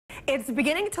It's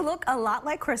beginning to look a lot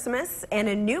like Christmas, and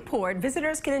in Newport,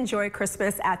 visitors can enjoy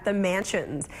Christmas at the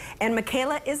mansions. And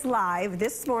Michaela is live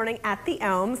this morning at the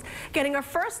Elms, getting a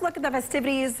first look at the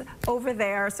festivities over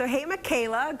there. So hey,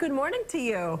 Michaela, good morning to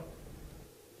you.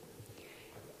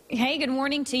 Hey, good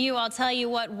morning to you. I'll tell you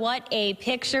what a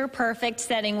picture-perfect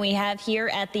setting we have here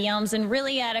at the Elms, and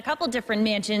really at a couple different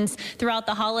mansions throughout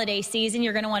the holiday season.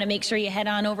 You're going to want to make sure you head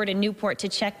on over to Newport to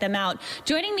check them out.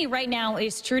 Joining me right now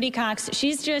is Trudy Cox.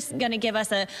 She's just going to give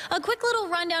us a quick little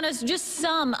rundown of just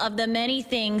some of the many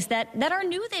things that are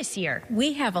new this year.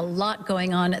 We have a lot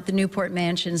going on at the Newport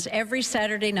Mansions. Every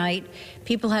Saturday night,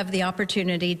 people have the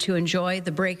opportunity to enjoy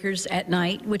the breakers at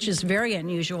night, which is very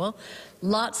unusual.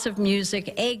 Lots of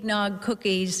music, eggnog,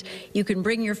 cookies. You can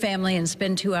bring your family and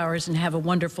spend 2 hours and have a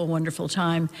wonderful, wonderful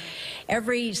time.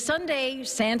 Every Sunday,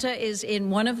 Santa is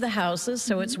in one of the houses,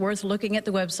 so it's worth looking at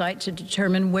the website to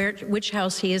determine which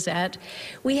house he is at.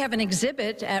 We have an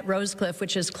exhibit at Rosecliff,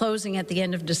 which is closing at the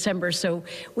end of December, so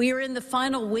we are in the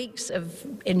final weeks of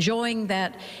enjoying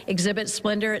that exhibit,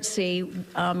 Splendor at Sea,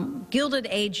 Gilded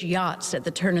Age yachts at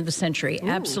the turn of the century. Ooh.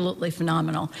 Absolutely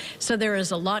phenomenal. So there is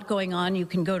a lot going on. You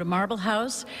can go to Marble House.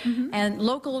 And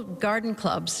local garden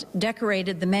clubs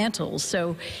decorated the mantles,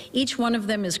 so each one of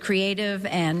them is creative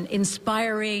and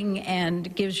inspiring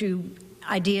and gives you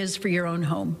ideas for your own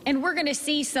home. And we're going to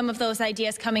see some of those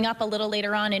ideas coming up a little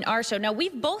later on in our show. Now,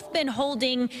 we've both been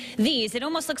holding these. It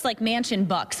almost looks like mansion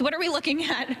bucks. What are we looking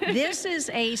at? This is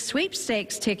a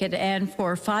sweepstakes ticket, and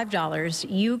for $5,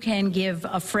 you can give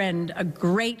a friend a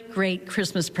great, great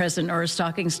Christmas present or a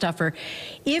stocking stuffer.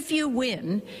 If you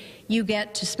win, you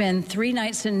get to spend 3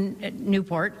 nights in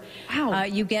Newport. Wow.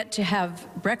 You get to have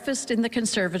breakfast in the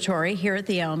conservatory here at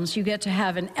the Elms. You get to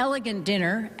have an elegant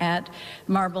dinner at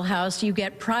Marble House. You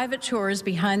get private tours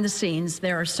behind the scenes.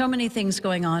 There are so many things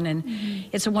going on, and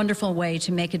it's a wonderful way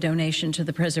to make a donation to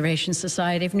the Preservation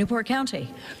Society of Newport County.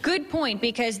 Good point,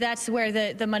 because that's where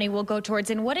the money will go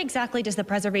towards. And what exactly does the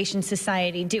Preservation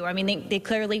Society do? I mean, they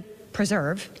clearly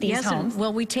preserve these homes.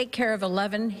 Well, we take care of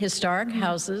 11 historic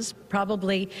houses,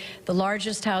 probably the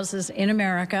largest houses in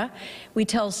America. We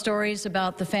tell stories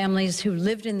about the families who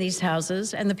lived in these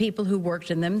houses and the people who worked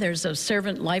in them. There's a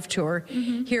servant life tour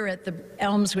here at the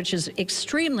Elms, which is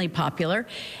extremely popular.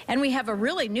 And we have a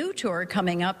really new tour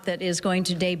coming up that is going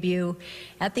to debut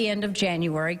at the end of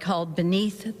January called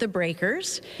Beneath the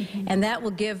Breakers. And that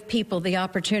will give people the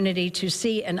opportunity to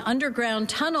see an underground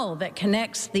tunnel that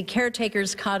connects the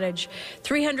caretaker's cottage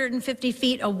 350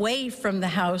 feet away from the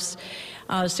house.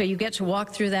 So you get to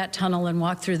walk through that tunnel and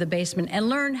walk through the basement and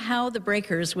learn how the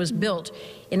Breakers was built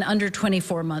in under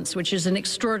 24 months, which is an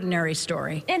extraordinary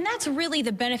story. And that's really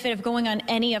the benefit of going on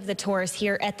any of the tours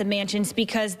here at the mansions,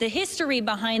 because the history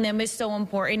behind them is so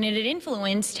important, and it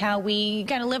influenced how we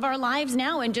kind of live our lives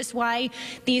now and just why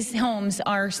these homes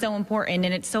are so important.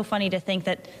 And it's so funny to think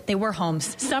that they were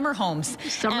homes, summer homes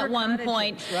at one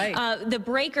point. Right. The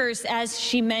Breakers, as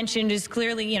she mentioned, is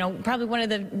clearly, you know, probably one of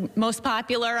the most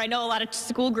popular. I know a lot of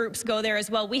school groups go there as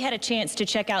well. We had a chance to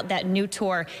check out that new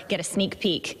tour, get a sneak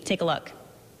peek. Take a look.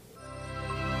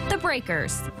 The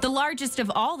Breakers, the largest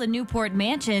of all the Newport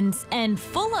mansions and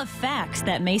full of facts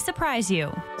that may surprise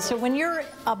you. So when you're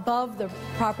above the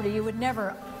property, you would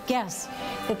never guess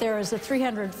that there is a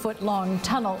 300-foot long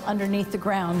tunnel underneath the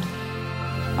ground.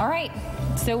 All right,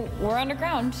 so we're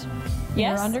underground.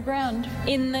 Yes. We're underground.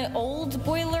 In the old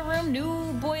boiler room,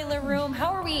 new boiler room.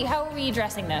 How are we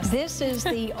addressing this? This is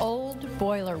the old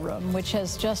boiler room, which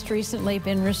has just recently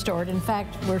been restored. In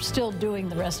fact, we're still doing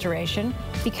the restoration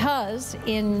because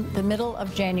in the middle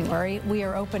of January, we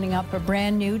are opening up a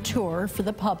brand new tour for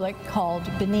the public called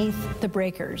Beneath the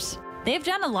Breakers. They've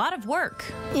done a lot of work.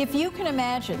 If you can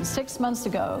imagine, 6 months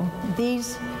ago,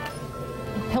 these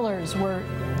pillars were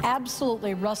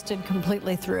absolutely rusted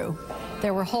completely through.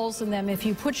 There were holes in them. If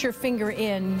you put your finger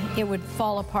in, it would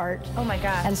fall apart. Oh my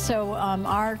God. And so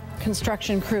our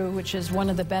construction crew, which is one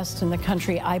of the best in the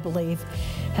country, I believe,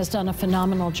 has done a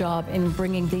phenomenal job in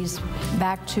bringing these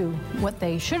back to what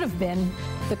they should have been.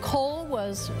 The coal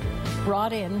was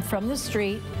brought in from the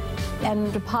street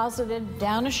and deposited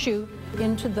down a chute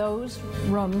into those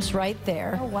rooms right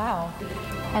there. Oh, wow.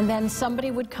 And then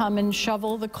somebody would come and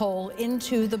shovel the coal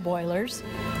into the boilers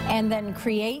and then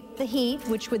create the heat,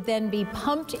 which would then be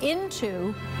pumped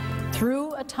into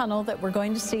through a tunnel that we're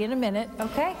going to see in a minute,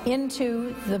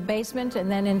 into the basement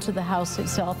and then into the house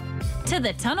itself. To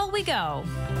the tunnel we go.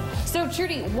 So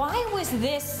Trudy, why was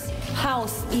this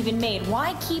house even made?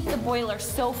 Why keep the boiler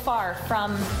so far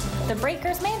from the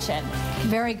Breakers mansion?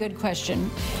 Very good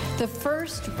question. The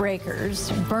first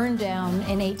Breakers burned down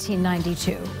in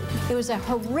 1892. It was a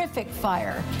horrific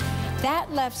fire.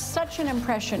 That left such an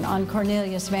impression on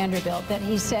Cornelius Vanderbilt that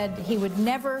he said he would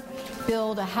never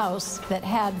build a house that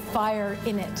had fire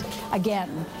in it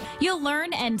again. You'll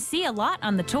learn and see a lot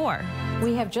on the tour.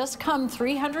 We have just come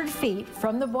 300 feet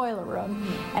from the boiler room,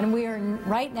 and we are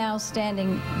right now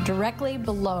standing directly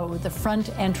below the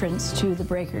front entrance to the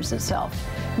breakers itself.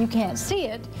 You can't see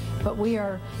it, but we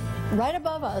are right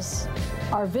above us.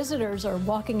 Our visitors are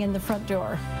walking in the front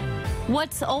door.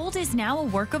 What's old is now a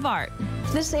work of art.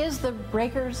 This is the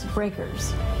breakers,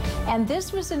 and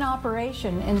this was in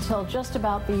operation until just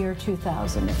about the year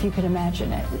 2000, if you can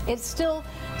imagine it. It's still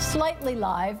slightly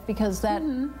live because that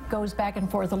goes back and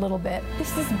forth a little bit.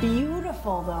 This is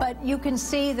beautiful, though. But you can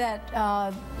see that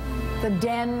the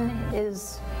den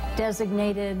is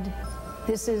designated.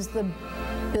 This is the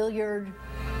billiard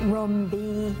room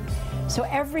B. So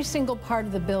every single part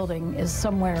of the building is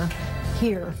somewhere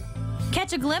here.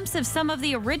 Catch a glimpse of some of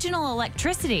the original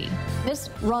electricity. This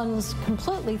runs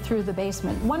completely through the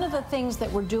basement. One of the things that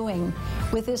we're doing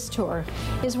with this tour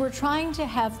is we're trying to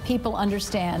have people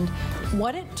understand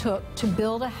what it took to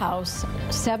build a house,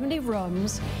 70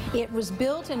 rooms. It was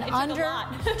built in under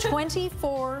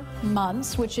 24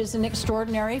 months, which is an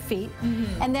extraordinary feat.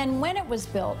 And then when it was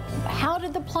built, how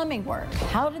did the plumbing work?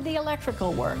 How did the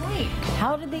electrical work?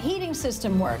 How did the heating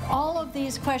system work? All of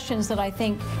these questions that I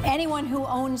think anyone who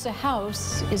owns a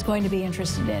house is going to be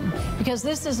interested in, because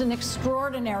this is an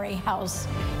extraordinary house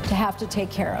to have to take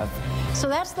care of. So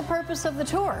that's the purpose of the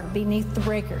tour, Beneath the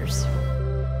Breakers.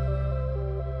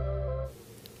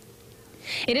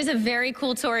 It is a very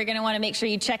cool tour. You're going to want to make sure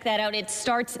you check that out. It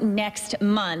starts next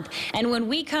month. And when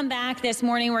we come back this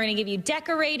morning, we're going to give you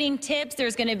decorating tips.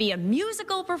 There's going to be a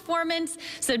musical performance,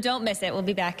 so don't miss it. We'll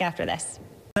be back after this.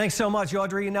 Thanks so much,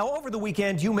 Audrey. Now, over the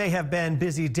weekend, you may have been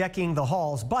busy decking the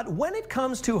halls, but when it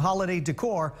comes to holiday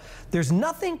decor, there's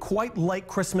nothing quite like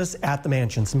Christmas at the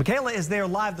Mansions. Michaela is there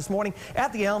live this morning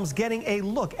at the Elms, getting a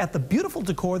look at the beautiful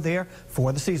decor there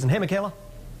for the season. Hey, Michaela.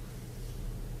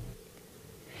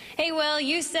 Hey, Will,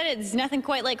 you said it's nothing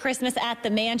quite like Christmas at the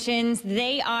Mansions.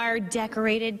 They are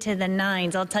decorated to the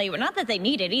nines. I'll tell you what, not that they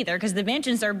need it either, because the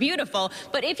mansions are beautiful,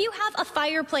 but if you have a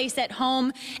fireplace at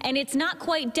home and it's not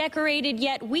quite decorated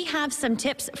yet, we have some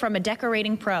tips from a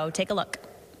decorating pro. Take a look.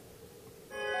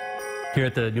 Here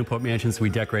at the Newport Mansions, we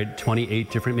decorate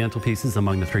 28 different mantelpieces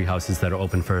among the 3 houses that are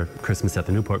open for Christmas at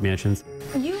the Newport Mansions.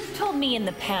 You've told me in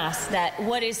the past that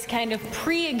what is kind of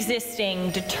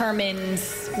pre-existing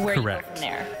determines where you go from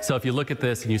there. So if you look at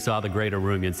this and you saw the greater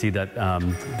room, you'd see that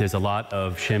there's a lot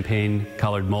of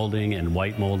champagne-colored molding and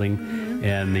white molding,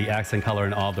 and the accent color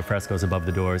in all the frescoes above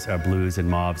the doors are blues and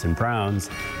mauves and browns,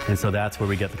 and so that's where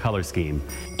we get the color scheme.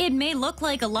 It may look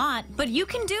like a lot, but you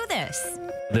can do this.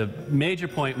 The major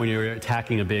point when you're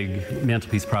attacking a big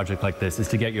mantelpiece project like this is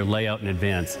to get your layout in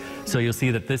advance. So you'll see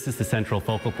that this is the central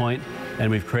focal point, and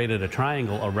we've created a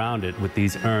triangle around it with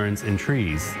these urns and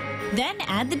trees. Then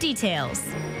add the details.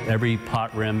 Every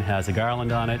pot rim has a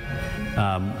garland on it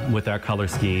with our color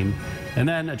scheme. And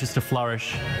then just a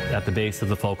flourish at the base of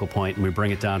the focal point, and we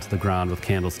bring it down to the ground with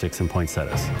candlesticks and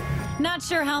poinsettias. Not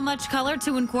sure how much color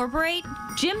to incorporate?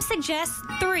 Jim suggests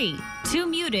 3, 2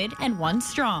 muted and 1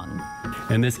 strong.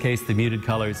 In this case, the muted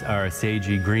colors are a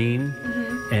sagey green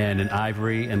and an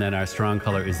ivory, and then our strong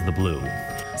color is the blue.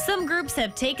 Some groups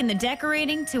have taken the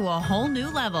decorating to a whole new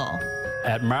level.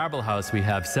 At Marble House, we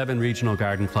have 7 regional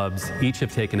garden clubs. Each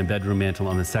have taken a bedroom mantle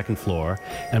on the 2nd floor,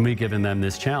 and we've given them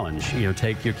this challenge. You know,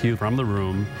 take your cue from the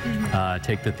room,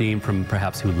 take the theme from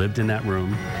perhaps who lived in that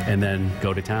room, and then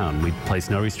go to town. We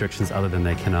place no restrictions other than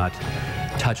they cannot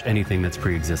touch anything that's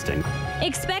pre-existing.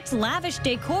 Expect lavish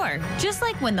decor, just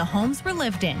like when the homes were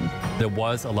lived in. There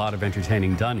was a lot of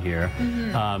entertaining done here.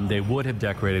 They would have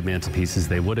decorated mantelpieces,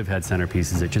 they would have had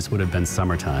centerpieces, it just would have been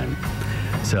summertime.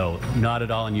 So not at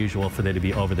all unusual for there to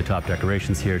be over-the-top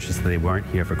decorations here, it's just that they weren't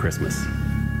here for Christmas.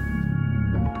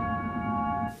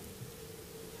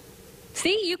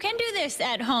 See, you can do this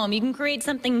at home. You can create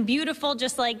something beautiful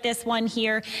just like this one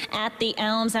here at the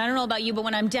Elms. I don't know about you, but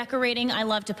when I'm decorating, I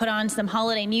love to put on some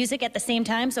holiday music at the same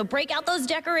time. So break out those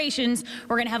decorations.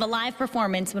 We're going to have a live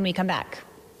performance when we come back.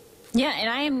 Yeah, and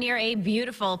I am near a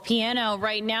beautiful piano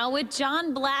right now with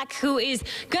John Black, who is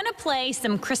going to play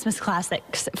some Christmas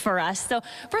classics for us. So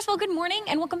first of all, good morning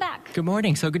and welcome back. Good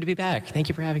morning. So good to be back. Thank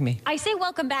you for having me. I say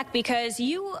welcome back because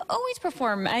you always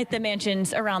perform at the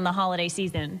Mansions around the holiday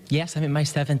season. Yes, I'm in my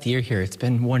 7th year here. It's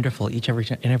been wonderful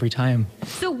every time.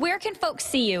 So where can folks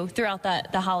see you throughout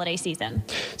the holiday season?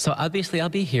 So obviously I'll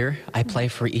be here. I play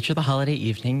for each of the holiday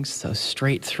evenings. So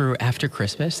straight through after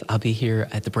Christmas, I'll be here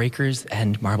at the Breakers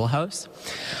and Marble House. House.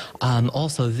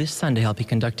 Also, this Sunday I'll be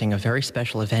conducting a very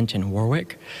special event in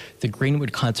Warwick. The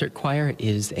Greenwood Concert Choir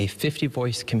is a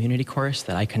 50-voice community chorus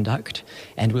that I conduct,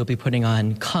 and we'll be putting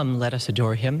on Come, Let Us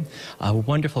Adore Him, a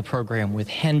wonderful program with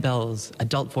handbells,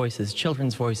 adult voices,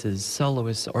 children's voices,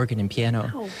 soloists, organ and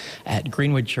piano at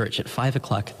Greenwood Church at 5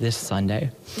 o'clock this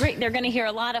Sunday. Great, they're going to hear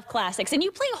a lot of classics, and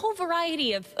you play a whole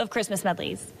variety of Christmas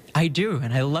medleys. I do,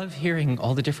 and I love hearing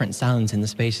all the different sounds in the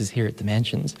spaces here at the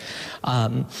Mansions.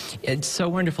 It's so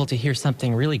wonderful to hear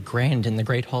something really grand in the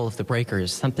Great Hall of the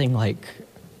Breakers, something like...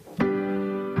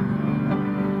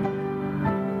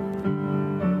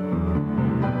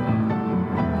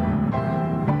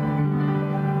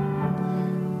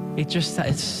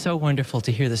 It's so wonderful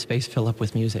to hear the space fill up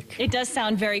with music. It does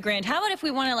sound very grand. How about if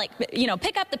we want to, like, you know,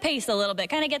 pick up the pace a little bit,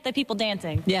 kind of get the people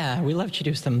dancing? Yeah, we love to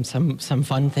do some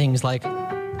fun things like...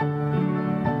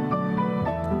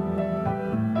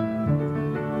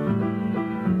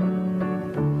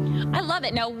 I love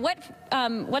it. Now,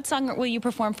 what song will you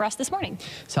perform for us this morning?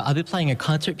 So I'll be playing a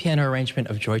concert piano arrangement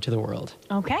of Joy to the World.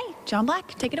 Okay, John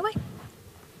Black, take it away.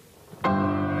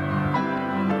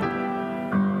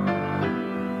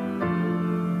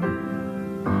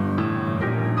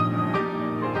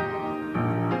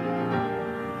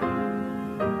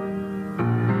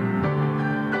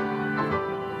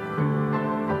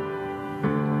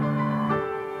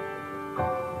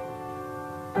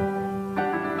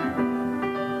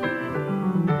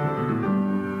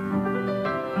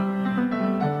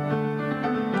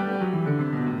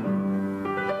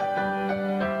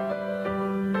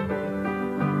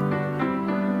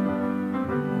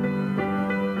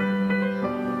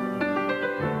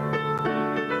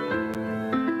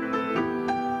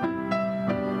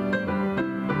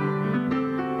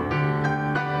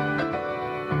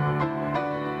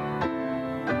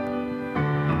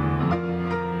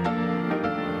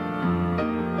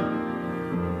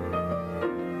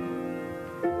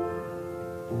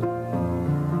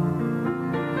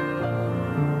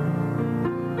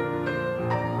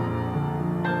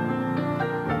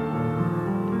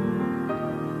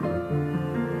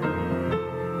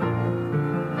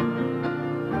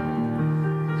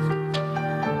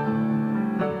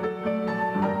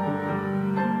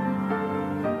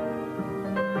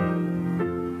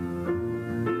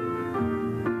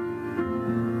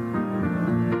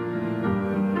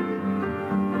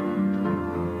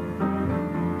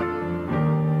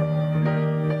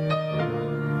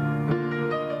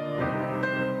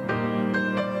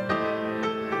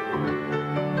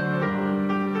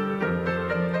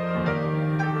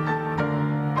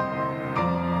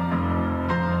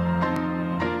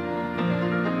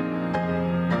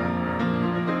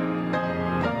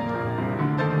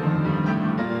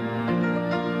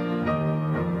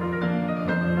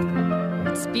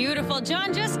 Beautiful.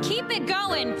 John, just keep it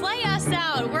going. Play us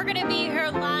out. We're going to be here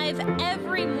live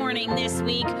every morning this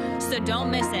week, so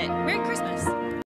don't miss it. Merry Christmas.